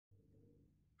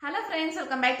Hello friends,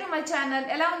 welcome back to my channel.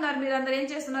 ఎలా ఉన్నారు మీరు అందరూ? ఏం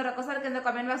చేస్తున్నారు? ఒకసారి కింద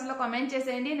కామెంట్ బాక్స్ లో కామెంట్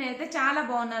చేసేయండి. నేనైతే చాలా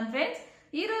బాగున్నాను ఫ్రెండ్స్.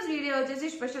 ఈ రోజు వీడియో వచ్చేసి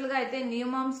స్పెషల్ గా అయితే న్యూ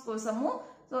మామ్స్ కోసము.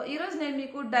 సో ఈ రోజు నేను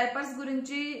మీకు డైపర్స్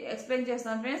గురించి ఎక్స్ప్లెయిన్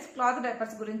చేస్తాను ఫ్రెండ్స్. క్లాత్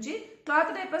డైపర్స్ గురించి.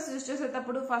 క్లాత్ డైపర్స్ యూజ్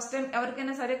చేసేటప్పుడు ఫస్ట్ టైం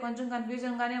ఎవరికైనా సరే కొంచెం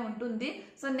కన్ఫ్యూజన్ గానే ఉంటుంది.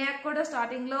 సో నాకు కూడా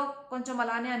స్టార్టింగ్ లో కొంచెం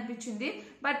అలానే అనిపించింది.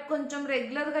 బట్ కొంచెం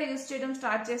రెగ్యులర్ గా యూజ్ చేయడం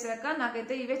స్టార్ట్ చేశాక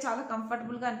నాకైతే ఇవే చాలా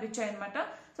కంఫర్టబుల్ గా అనిపించాయి అనమాట.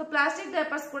 సో ప్లాస్టిక్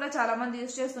డైపర్స్ కూడా చాలా మంది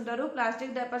యూజ్ చేస్తుంటారు.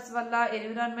 ప్లాస్టిక్ డైపర్స్ వల్ల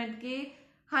ఎన్విరాన్మెంట్ కి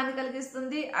హాని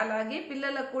కలిగిస్తుంది. అలాగే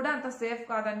పిల్లలకు కూడా అంత సేఫ్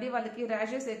కాదండి. వాళ్ళకి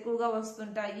ర్యాషెస్ ఎక్కువగా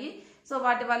వస్తుంటాయి. సో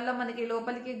వాటి వల్ల మనకి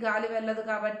లోపలికి గాలి వెళ్ళదు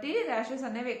కాబట్టి ర్యాషెస్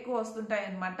అనేవి ఎక్కువ వస్తుంటాయి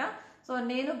అన్నమాట. సో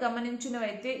నేను గమనించినవి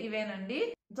అయితే ఇవేనండి.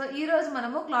 సో ఈ రోజు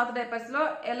మనము క్లాత్ డైపర్స్ లో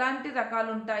ఎలాంటి రకాలు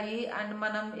ఉంటాయి అండ్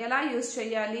మనం ఎలా యూజ్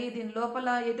చేయాలి, దీని లోపల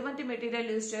ఎటువంటి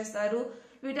మెటీరియల్ యూజ్ చేస్తారు,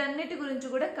 వీటన్నిటి గురించి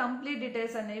కూడా కంప్లీట్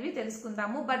డీటెయిల్స్ అనేవి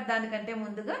తెలుసుకుందాము. బట్ దానికంటే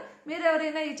ముందుగా మీరు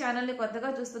ఎవరైనా ఈ ఛానల్ ని కొత్తగా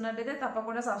చూస్తున్నట్టయితే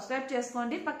తప్పకుండా సబ్స్క్రైబ్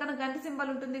చేసుకోండి. పక్కన గంట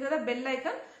సింబల్ ఉంటుంది కదా, బెల్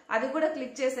ఐకాన్, అది కూడా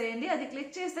క్లిక్ చేసేయండి. అది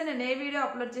క్లిక్ చేస్తే నేను ఏ వీడియో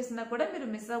అప్లోడ్ చేసినా కూడా మీరు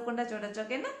మిస్ అవ్వకుండా చూడొచ్చు.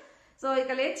 ఓకేనా? సో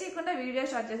ఇక లేట్ చేయకుండా వీడియో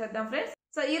స్టార్ట్ చేసేద్దాం ఫ్రెండ్స్.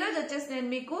 సో ఈ రోజు వచ్చేసి నేను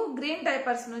మీకు గ్రీన్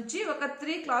డైపర్స్ నుంచి ఒక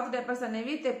 3 క్లాత్ డైపర్స్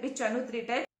అనేవి తెప్పించాను. 3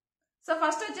 టైప్. సో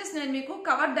ఫస్ట్ వచ్చేసి నేను మీకు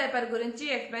కవర్ డైపర్ గురించి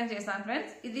ఎక్స్ప్లెయిన్ చేస్తాను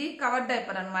ఫ్రెండ్స్. ఇది కవర్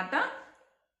డైపర్ అన్నమాట.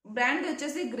 బ్రాండ్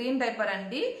వచ్చేసి గ్రీన్ డైపర్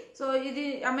అండి. సో ఇది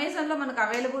అమెజాన్ లో మనకు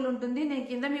అవైలబుల్ ఉంటుంది. నేను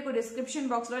కింద మీకు డిస్క్రిప్షన్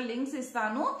బాక్స్ లో లింక్స్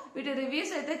ఇస్తాను. వీటి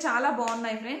రివ్యూస్ అయితే చాలా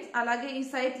బాగున్నాయి ఫ్రెండ్స్. అలాగే ఈ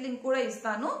సైట్ లింక్ కూడా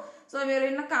ఇస్తాను. సో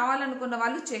ఎవరైనా కావాలనుకున్న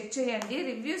వాళ్ళు చెక్ చేయండి.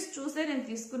 రివ్యూస్ చూసే నేను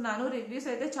తీసుకున్నాను. రివ్యూస్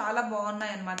అయితే చాలా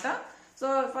బాగున్నాయి అనమాట. సో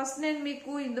ఫస్ట్ నేను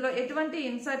మీకు ఇందులో ఎటువంటి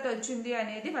ఇన్సర్ట్ వచ్చింది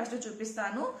అనేది ఫస్ట్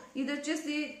చూపిస్తాను. ఇది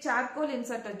వచ్చేసి చార్కోల్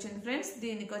ఇన్సర్ట్ వచ్చింది ఫ్రెండ్స్.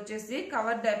 దీనికి వచ్చేసి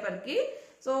కవర్ డైపర్ కి.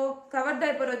 సో కవర్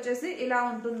డైపర్ వచ్చేసి ఇలా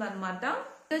ఉంటుంది అనమాట.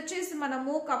 ఇది వచ్చేసి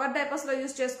మనము కవర్ డైపర్స్ లో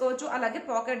యూజ్ చేసుకోవచ్చు, అలాగే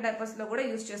పాకెట్ డైపర్స్ లో కూడా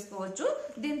యూజ్ చేసుకోవచ్చు.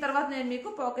 దీని తర్వాత నేను మీకు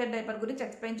పాకెట్ డైపర్ గురించి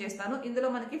ఎక్స్ప్లెయిన్ చేస్తాను. ఇందులో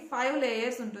మనకి 5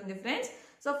 లేయర్స్ ఉంటుంది ఫ్రెండ్స్.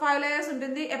 సో 5 లేయర్స్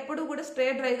ఉంటుంది. ఎప్పుడు కూడా స్ప్రే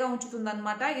డ్రైగా ఉంచుతుంది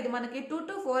అనమాట. ఇది మనకి 2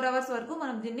 to 4 అవర్స్ వరకు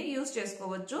మనం దీన్ని యూజ్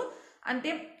చేసుకోవచ్చు.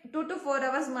 అంటే 2 to 4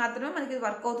 అవర్స్ మాత్రమే మనకి ఇది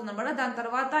వర్క్ అవుతుంది అనమాట. దాని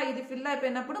తర్వాత ఇది ఫిల్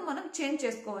అయిపోయినప్పుడు మనం చేంజ్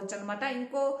చేసుకోవచ్చు అనమాట.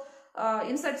 ఇంకో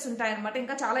ఇన్సర్ట్స్ ఉంటాయి అనమాట.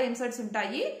 ఇంకా చాలా ఇన్సర్ట్స్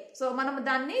ఉంటాయి. సో మనం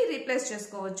దాన్ని రీప్లేస్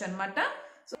చేసుకోవచ్చు అనమాట.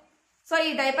 సో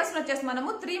ఈ డైపర్స్ వచ్చేసి మనము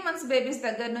 3 months బేబీస్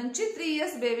దగ్గర నుంచి 3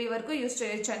 years బేబీ వరకు యూజ్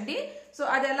చేయొచ్చండి. సో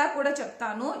అది ఎలా కూడా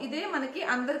చెప్తాను. ఇదే మనకి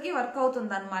అందరికి వర్క్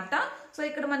అవుతుంది అనమాట. సో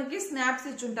ఇక్కడ మనకి స్నాప్స్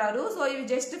ఇచ్చుంటారు. సో ఇవి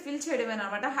జస్ట్ ఫిల్ చేయడమే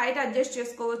అనమాట. హైట్ అడ్జస్ట్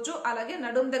చేసుకోవచ్చు, అలాగే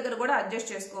నడుం దగ్గర కూడా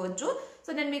అడ్జస్ట్ చేసుకోవచ్చు. సో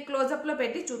నేను మీకు క్లోజ్అప్ లో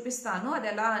పెట్టి చూపిస్తాను అది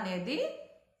ఎలా అనేది.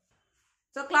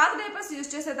 సో క్లాత్ డైపర్స్ యూజ్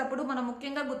చేసేటప్పుడు మనం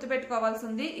ముఖ్యంగా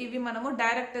గుర్తుపెట్టుకోవాల్సింది, ఇవి మనము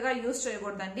డైరెక్ట్ గా యూజ్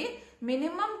చేయకూడదండి.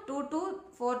 మినిమం 2 to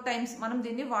 4 times మనం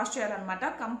దీన్ని వాష్ చేయాలన్నమాట.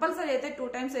 కంపల్సరీ అయితే 2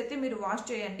 times అయితే మీరు వాష్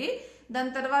చేయండి.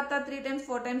 దాని తర్వాత 3 times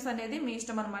 4 times అనేది మీ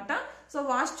ఇష్టం అనమాట. సో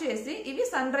వాష్ చేసి ఇవి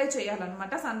సన్ డ్రై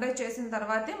చేయాలన్నమాట. సన్ డ్రై చేసిన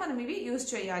తర్వాతే మనం ఇవి యూజ్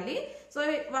చేయాలి. సో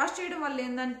వాష్ చేయడం వల్ల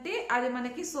ఏంటంటే అది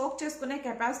మనకి సోక్ చేసుకునే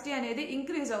కెపాసిటీ అనేది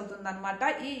ఇంక్రీజ్ అవుతుంది అనమాట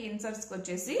ఈ ఇన్సర్ట్స్ కి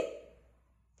వచ్చేసి.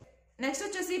 నెక్స్ట్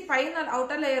వచ్చేసి పైన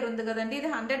అవుటర్ లేయర్ ఉంది కదండి, ఇది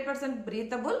 100%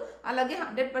 బ్రీతబుల్, అలాగే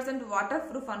 100% వాటర్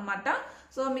ప్రూఫ్ అనమాట.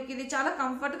 సో మీకు ఇది చాలా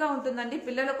కంఫర్ట్ గా ఉంటుందండి.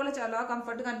 పిల్లలకు కూడా చాలా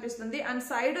కంఫర్ట్ గా అనిపిస్తుంది. అండ్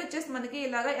సైడ్ వచ్చేసి మనకి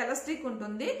ఇలాగా ఎలాస్టిక్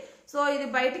ఉంటుంది. సో ఇది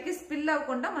బయటికి స్పిల్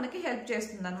అవ్వకుండా మనకి హెల్ప్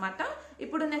చేస్తుంది అనమాట.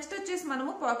 ఇప్పుడు నెక్స్ట్ వచ్చేసి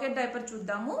మనము పాకెట్ డైపర్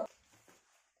చూద్దాము.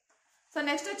 సో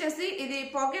నెక్స్ట్ వచ్చేసి ఇది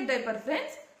పాకెట్ డైపర్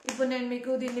ఫ్రెండ్స్. ఇప్పుడు నేను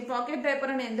మీకు దీన్ని పాకెట్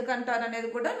డైపర్ అని ఎందుకు అంటారు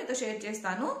అనేది కూడా మీతో షేర్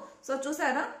చేస్తాను. సో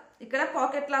చూసారా, ఇక్కడ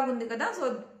పాకెట్ లాగా ఉంది కదా. సో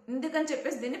ఎందుకని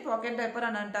చెప్పేసి దీన్ని పాకెట్ డైపర్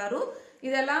అని అంటారు.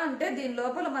 ఇది ఎలా అంటే దీని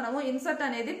లోపల మనము ఇన్సర్ట్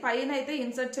అనేది పైన అయితే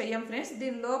ఇన్సర్ట్ చెయ్యం ఫ్రెండ్స్.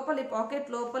 దీని లోపల ఈ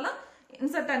పాకెట్ లోపల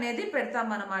ఇన్సర్ట్ అనేది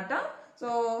పెడతాం అన్నమాట. సో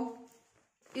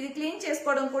ఇది క్లీన్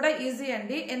చేసుకోవడం కూడా ఈజీ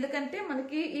అండి. ఎందుకంటే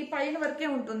మనకి ఈ పైన వరకే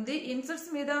ఉంటుంది.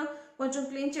 ఇన్సర్ట్స్ మీద కొంచెం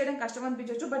క్లీన్ చేయడం కష్టం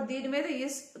అనిపించవచ్చు, బట్ దీని మీద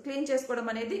క్లీన్ చేసుకోవడం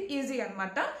అనేది ఈజీ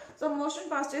అనమాట. సో మోషన్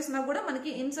పాస్ చేసినా కూడా మనకి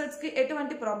ఇన్సర్ట్స్ కి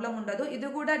ఎటువంటి ప్రాబ్లం ఉండదు. ఇది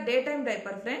కూడా day time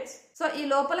diaper friends. So ఈ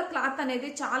లోపల క్లాత్ అనేది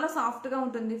చాలా సాఫ్ట్ గా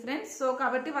ఉంటుంది ఫ్రెండ్స్. సో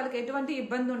కాబట్టి వాళ్ళకి ఎటువంటి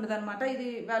ఇబ్బంది ఉండదు అనమాట. ఇది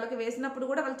వాళ్ళకి వేసినప్పుడు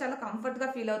కూడా వాళ్ళు చాలా కంఫర్ట్ గా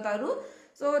ఫీల్ అవుతారు.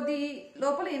 సో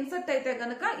లోపల ఇన్సర్ట్ అయితే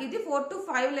కనుక ఇది 4 to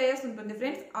 5 లేయర్స్ ఉంటుంది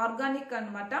ఫ్రెండ్స్. ఆర్గానిక్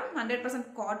అనమాట, 100%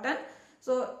 కాటన్.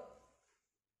 సో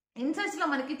ఇన్సర్ట్స్ లో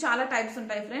మనకి చాలా టైప్స్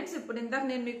ఉంటాయి ఫ్రెండ్స్. ఇప్పుడు ఇందాక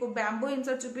నేను మీకు బ్యాంబూ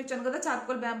ఇన్సర్ట్ చూపించాను కదా,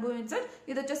 చార్కోల్ బ్యాంబూ ఇన్సర్ట్.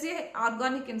 ఇది వచ్చేసి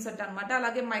ఆర్గానిక్ ఇన్సర్ట్ అనమాట.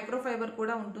 అలాగే మైక్రో ఫైబర్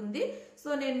కూడా ఉంటుంది. సో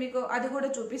నేను మీకు అది కూడా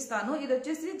చూపిస్తాను. ఇది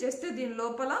వచ్చేసి జస్ట్ దీని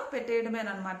లోపల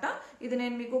పెట్టేయడమేనమాట. ఇది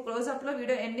నేను మీకు క్లోజ్అప్ లో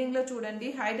వీడియో ఎండింగ్ లో చూడండి.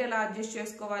 హైట్ ఎలా అడ్జస్ట్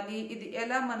చేసుకోవాలి, ఇది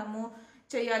ఎలా మనము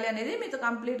చేయాలి అనేది మీతో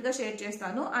కంప్లీట్ గా షేర్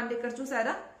చేస్తాను. అండ్ ఇక్కడ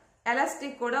చూసారా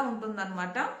ఎలాస్టిక్ కూడా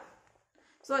ఉంటుందన్నమాట.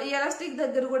 సో ఈ ఎలాస్టిక్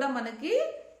దగ్గర కూడా మనకి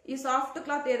ఈ సాఫ్ట్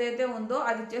క్లాత్ ఏదైతే ఉందో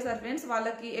అది ఇచ్చేసారు ఫ్రెండ్స్.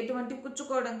 వాళ్ళకి ఎటువంటి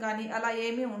కుచ్చుకోవడం కానీ అలా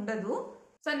ఏమీ ఉండదు.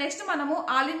 సో నెక్స్ట్ మనము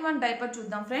ఆల్ ఇన్ వన్ డైపర్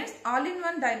చూద్దాం friends. All in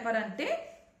one diaper అంటే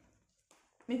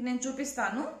మీకు నేను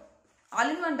చూపిస్తాను.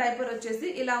 ఆల్ ఇన్ వన్ డైపర్ వచ్చేసి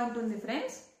ఇలా ఉంటుంది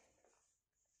ఫ్రెండ్స్.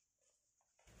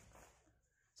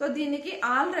 సో దీనికి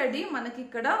ఆల్రెడీ మనకి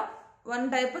ఇక్కడ 1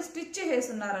 డైపర్ స్టిచ్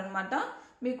చేసేస్తున్నారు అనమాట.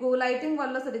 మీకు లైటింగ్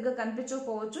వల్ల సరిగ్గా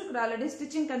కనిపించకపోవచ్చు, ఇక్కడ ఆల్రెడీ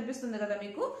స్టిచ్చింగ్ కనిపిస్తుంది కదా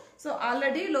మీకు. సో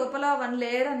ఆల్రెడీ లోపల 1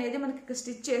 లేయర్ అనేది మనకి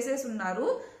స్టిచ్ చేసేసి ఉన్నారు.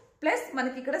 ప్లస్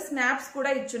మనకి ఇక్కడ స్నాప్స్ కూడా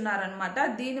ఇచ్చున్నారు అనమాట.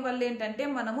 దీనివల్ల ఏంటంటే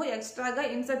మనము ఎక్స్ట్రాగా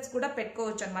ఇన్సర్ట్స్ కూడా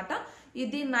పెట్టుకోవచ్చు అనమాట.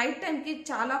 ఇది నైట్ టైంకి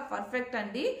చాలా పర్ఫెక్ట్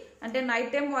అండి. అంటే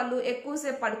నైట్ టైం వాళ్ళు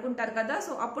ఎక్కువసేపు పడుకుంటారు కదా,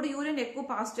 సో అప్పుడు యూరిన్ ఎక్కువ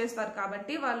పాస్ చేస్తారు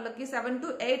కాబట్టి వాళ్ళకి 7 to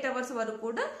 8 అవర్స్ వరకు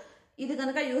కూడా ఇది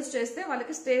కనుక యూజ్ చేస్తే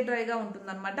వాళ్ళకి స్టే డ్రైగా ఉంటుంది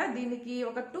అనమాట. దీనికి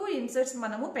ఒక 2 ఇన్సర్ట్స్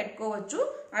మనము పెట్టుకోవచ్చు.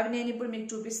 అవి నేను ఇప్పుడు మీకు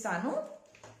చూపిస్తాను.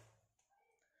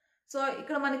 సో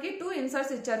ఇక్కడ మనకి 2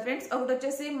 ఇన్సర్ట్స్ ఇచ్చారు ఫ్రెండ్స్. ఒకటి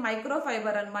వచ్చేసి మైక్రో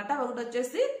ఫైబర్ అనమాట, ఒకటి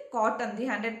వచ్చేసి కాటన్ ది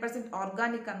 100%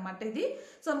 ఆర్గానిక్ అనమాట ఇది.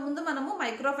 సో ముందు మనము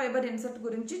మైక్రో ఫైబర్ ఇన్సర్ట్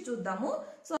గురించి చూద్దాము.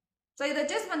 సో ఇది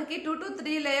వచ్చేసి మనకి 2 to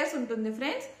 3 లేయర్స్ ఉంటుంది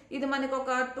ఫ్రెండ్స్. ఇది మనకి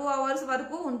ఒక 2 అవర్స్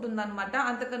వరకు ఉంటుంది అనమాట,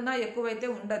 అంతకన్నా ఎక్కువైతే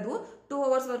ఉండదు. 2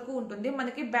 అవర్స్ వరకు ఉంటుంది.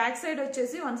 మనకి బ్యాక్ సైడ్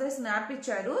వచ్చేసి 1 సైడ్ స్నాప్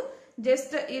ఇచ్చారు.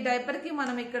 జస్ట్ ఈ డైపర్ కి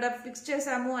మనం ఇక్కడ ఫిక్స్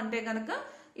చేసాము అంటే గనక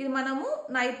ఇది మనము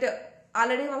నైట్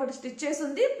ఆల్రెడీ ఒకటి స్టిచ్ చేసి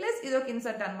ఉంది, ప్లస్ ఇది ఒక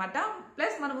ఇన్సర్ట్ అనమాట.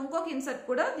 ప్లస్ మనం ఇంకొక ఇన్సర్ట్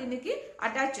కూడా దీనికి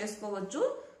అటాచ్ చేసుకోవచ్చు.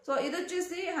 సో ఇది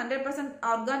వచ్చేసి 100%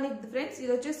 ఆర్గానిక్ ఫ్రెండ్స్.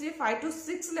 ఇది వచ్చేసి 5 to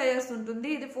 6 లేయర్స్ ఉంటుంది.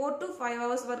 ఇది 4 to 5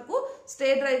 అవర్స్ వరకు స్టే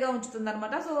డ్రైగా ఉంచుతుంది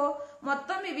అనమాట. సో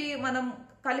మొత్తం ఇవి మనం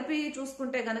కలిపి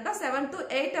చూసుకుంటే గనక 7 to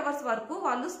 8 అవర్స్ వరకు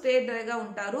వాళ్ళు స్టే డ్రైగా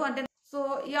ఉంటారు. అంటే సో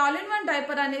ఈ ఆల్ ఇన్ వన్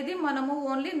డైపర్ అనేది మనము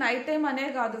ఓన్లీ నైట్ టైం అనే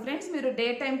కాదు ఫ్రెండ్స్, మీరు డే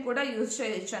టైం కూడా యూజ్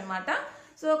చేయొచ్చు అనమాట.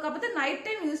 సో కాకపోతే నైట్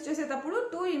టైం యూజ్ చేసేటప్పుడు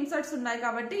 2 ఇన్సర్ట్స్ ఉన్నాయి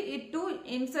కాబట్టి ఈ 2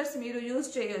 ఇన్సర్ట్స్ మీరు యూజ్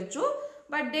చేయొచ్చు.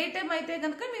 బట్ డే టైం అయితే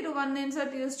కనుక మీరు 1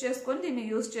 ఇన్సర్ట్ యూజ్ చేసుకొని దీన్ని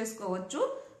యూజ్ చేసుకోవచ్చు.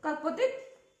 కాకపోతే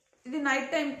ఇది నైట్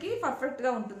టైంకి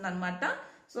పర్ఫెక్ట్గా ఉంటుంది అనమాట.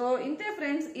 సో ఇంతే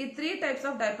ఫ్రెండ్స్, ఈ 3 టైప్స్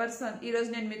ఆఫ్ డైపర్స్ ఈరోజు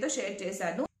నేను మీతో షేర్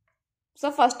చేశాను. సో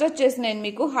ఫస్ట్ వచ్చేసి నేను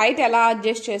మీకు హైట్ ఎలా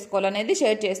అడ్జస్ట్ చేసుకోవాలనేది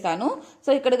షేర్ చేస్తాను. సో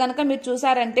ఇక్కడ కనుక మీరు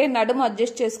చూసారంటే నడుము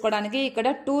అడ్జస్ట్ చేసుకోవడానికి ఇక్కడ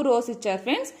 2 రోస్ ఇచ్చారు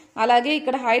ఫ్రెండ్స్. అలాగే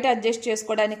ఇక్కడ హైట్ అడ్జస్ట్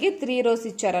చేసుకోవడానికి 3 రోస్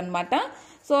ఇచ్చారనమాట.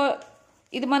 సో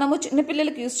ఇది మనము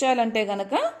చిన్నపిల్లలకి యూజ్ చేయాలంటే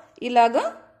గనక ఇలాగా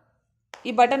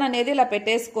ఈ బటన్ అనేది ఇలా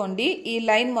పెట్టేసుకోండి. ఈ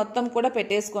లైన్ మొత్తం కూడా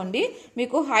పెట్టేసుకోండి.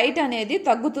 మీకు హైట్ అనేది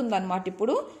తగ్గుతుంది అనమాట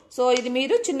ఇప్పుడు. సో ఇది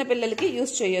మీరు చిన్నపిల్లలకి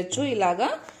యూజ్ చేయొచ్చు ఇలాగా.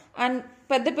 అండ్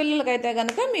పెద్ద పిల్లలకైతే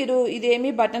కనుక మీరు ఇదేమీ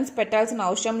బటన్స్ పెట్టాల్సిన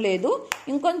అవసరం లేదు.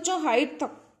 ఇంకొంచెం హైట్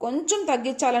కొంచెం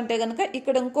తగ్గించాలంటే కనుక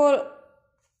ఇక్కడ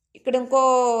ఇంకో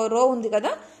రో ఉంది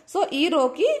కదా, సో ఈ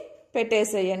రోకి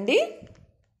పెట్టేసేయండి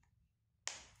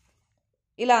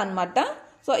ఇలా అన్నమాట.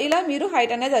 సో ఇలా మీరు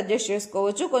హైట్ అనేది అడ్జస్ట్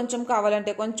చేసుకోవచ్చు. కొంచెం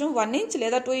కావాలంటే కొంచెం 1 ఇంచ్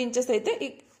లేదా 2 ఇంచెస్ అయితే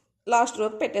లాస్ట్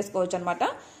రోకి పెట్టేసుకోవచ్చు అనమాట.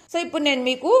 సో ఇప్పుడు నేను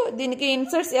మీకు దీనికి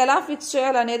ఇన్సర్ట్స్ ఎలా ఫిక్స్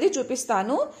చేయాలనేది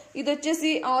చూపిస్తాను. ఇది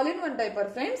వచ్చేసి all in one diaper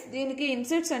friends. దీనికి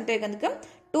ఇన్సర్ట్స్ అంటే కనుక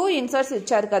 2 ఇన్సర్ట్స్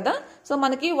ఇచ్చారు కదా, సో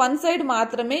మనకి 1 సైడ్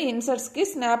మాత్రమే ఇన్సర్ట్స్ కి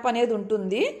స్నాప్ అనేది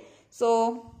ఉంటుంది. సో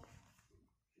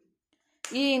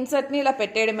ఈ ఇన్సర్ట్ ని ఇలా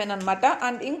పెట్టేయడమేనమాట.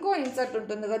 అండ్ ఇంకో ఇన్సర్ట్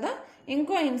ఉంటుంది కదా,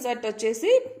 ఇంకో ఇన్సర్ట్ వచ్చేసి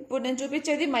ఇప్పుడు నేను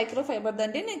చూపించేది మైక్రో ఫైబర్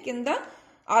దండి. నేను కింద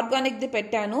ఆర్గానిక్ ది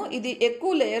పెట్టాను. ఇది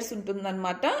ఎక్కువ లేయర్స్ ఉంటుంది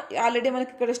అనమాట. ఆల్రెడీ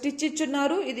మనకి ఇక్కడ స్టిచ్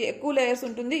ఇచ్చున్నారు. ఇది ఎక్కువ లేయర్స్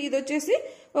ఉంటుంది. ఇది వచ్చేసి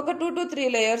ఒక 2 to 3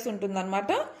 లేయర్స్ ఉంటుంది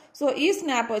అనమాట. సో ఈ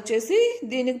స్నాప్ వచ్చేసి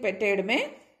దీనికి పెట్టేయడమే.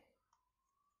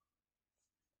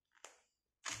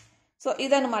 సో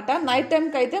ఇదనమాట. నైట్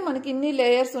టైంకి అయితే మనకి ఇన్ని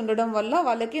లేయర్స్ ఉండడం వల్ల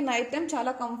వాళ్ళకి నైట్ టైం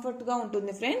చాలా కంఫర్ట్ గా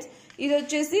ఉంటుంది ఫ్రెండ్స్. ఇది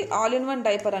వచ్చేసి ఆల్ ఇన్ వన్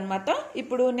డైపర్ అనమాట.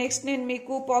 ఇప్పుడు నెక్స్ట్ నేను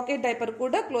మీకు పాకెట్ డైపర్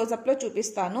కూడా క్లోజ్అప్ లో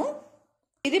చూపిస్తాను.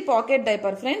 ఇది పాకెట్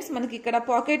డైపర్ ఫ్రెండ్స్. మనకి ఇక్కడ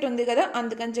పాకెట్ ఉంది కదా,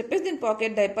 అందుకని చెప్పేసి దీన్ని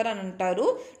పాకెట్ డైపర్ అని అంటారు.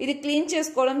 ఇది క్లీన్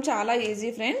చేసుకోవడం చాలా ఈజీ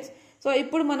ఫ్రెండ్స్. సో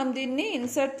ఇప్పుడు మనం దీన్ని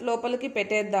ఇన్సర్ట్ లోపలికి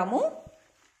పెట్టేద్దాము.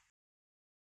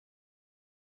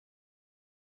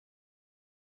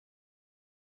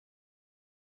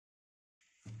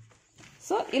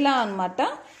 సో ఇలా అన్నమాట.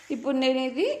 ఇప్పుడు నేను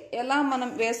ఇది ఎలా మనం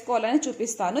వేసుకోవాలని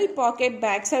చూపిస్తాను. ఈ పాకెట్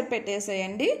బ్యాక్ సైడ్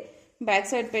పెట్టేసేయండి. బ్యాక్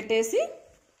సైడ్ పెట్టేసి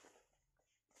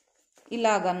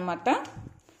ఇలాగనమాట.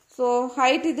 సో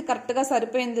హైట్ ఇది కరెక్ట్గా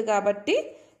సరిపోయింది కాబట్టి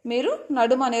మీరు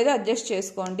నడుము అనేది అడ్జస్ట్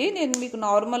చేసుకోండి. నేను మీకు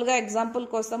నార్మల్గా ఎగ్జాంపుల్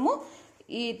కోసము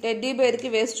ఈ టెడ్డీ బేర్కి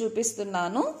వేసి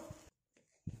చూపిస్తున్నాను.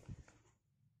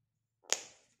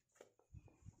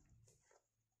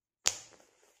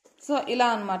 సో ఇలా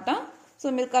అన్నమాట. సో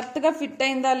మీరు కరెక్ట్గా ఫిట్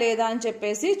అయిందా లేదా అని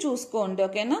చెప్పేసి చూసుకోండి,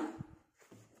 ఓకేనా.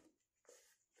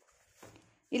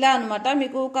 ఇలా అన్నమాట.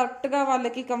 మీకు కరెక్ట్గా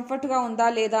వాళ్ళకి కంఫర్ట్గా ఉందా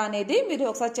లేదా అనేది మీరు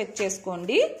ఒకసారి చెక్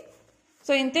చేసుకోండి.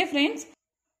 సో ఇంతే ఫ్రెండ్స్.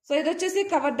 సో ఇది వచ్చేసి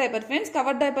cover diaper friends.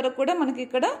 Cover diaper కూడా మనకి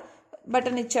ఇక్కడ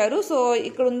బటన్ ఇచ్చారు. సో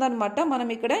ఇక్కడ ఉందన్నమాట, మనం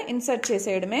ఇక్కడ ఇన్సర్ట్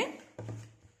చేసేయడమే.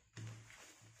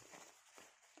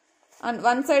 అండ్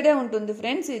వన్ సైడే ఉంటుంది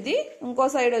ఫ్రెండ్స్ ఇది. ఇంకో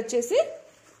సైడ్ వచ్చేసి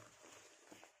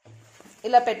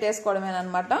ఇలా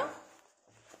పెట్టేసుకోవడమేనమాట.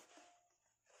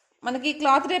 మనకి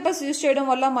క్లాత్ డైపర్స్ యూజ్ చేయడం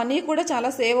వల్ల మనీ కూడా చాలా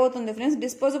సేవ్ అవుతుంది ఫ్రెండ్స్.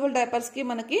 డిస్పోజబుల్ డైపర్స్కి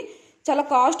మనకి చాలా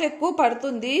కాస్ట్ ఎక్కువ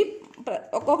పడుతుంది.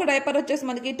 ఒక్కొక్క డైపర్ వచ్చేసి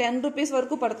మనకి 10 రూపీస్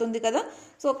వరకు పడుతుంది కదా.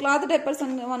 సో క్లాత్ డైపర్స్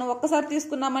మనం ఒక్కసారి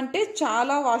తీసుకున్నామంటే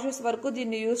చాలా వాషెస్ వరకు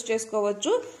దీన్ని యూజ్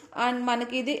చేసుకోవచ్చు. అండ్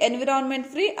మనకి ఇది ఎన్విరాన్మెంట్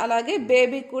ఫ్రీ, అలాగే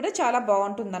బేబీ కూడా చాలా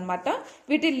బాగుంటుంది అనమాట.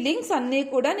 వీటి లింక్స్ అన్నీ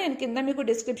కూడా నేను కింద మీకు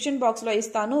డిస్క్రిప్షన్ బాక్స్లో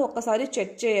ఇస్తాను, ఒక్కసారి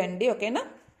చెక్ చేయండి, ఓకేనా.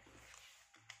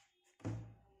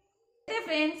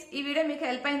 ఫ్రెండ్స్ ఈ వీడియో మీకు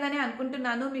హెల్ప్ అయిందని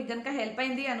అనుకుంటున్నాను. మీకు కనుక హెల్ప్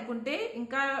అయింది అనుకుంటే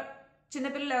ఇంకా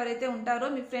చిన్నపిల్లలు ఎవరైతే ఉంటారో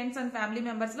మీ ఫ్రెండ్స్ అండ్ ఫ్యామిలీ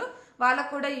మెంబర్స్ లో వాళ్ళకు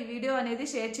కూడా ఈ వీడియో అనేది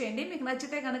షేర్ చేయండి. మీకు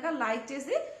నచ్చితే కనుక లైక్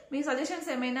చేసి మీ సజెషన్స్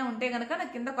ఏమైనా ఉంటే కనుక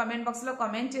నాకు కింద కామెంట్ బాక్స్ లో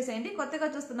కామెంట్ చేసేయండి. కొత్తగా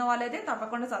చూస్తున్న వాళ్ళైతే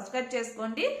తప్పకుండా సబ్స్క్రైబ్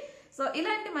చేసుకోండి. సో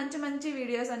ఇలాంటి మంచి మంచి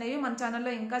వీడియోస్ అనేవి మన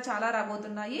ఛానల్లో ఇంకా చాలా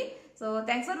రాబోతున్నాయి. So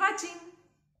thanks for watching,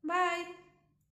 bye.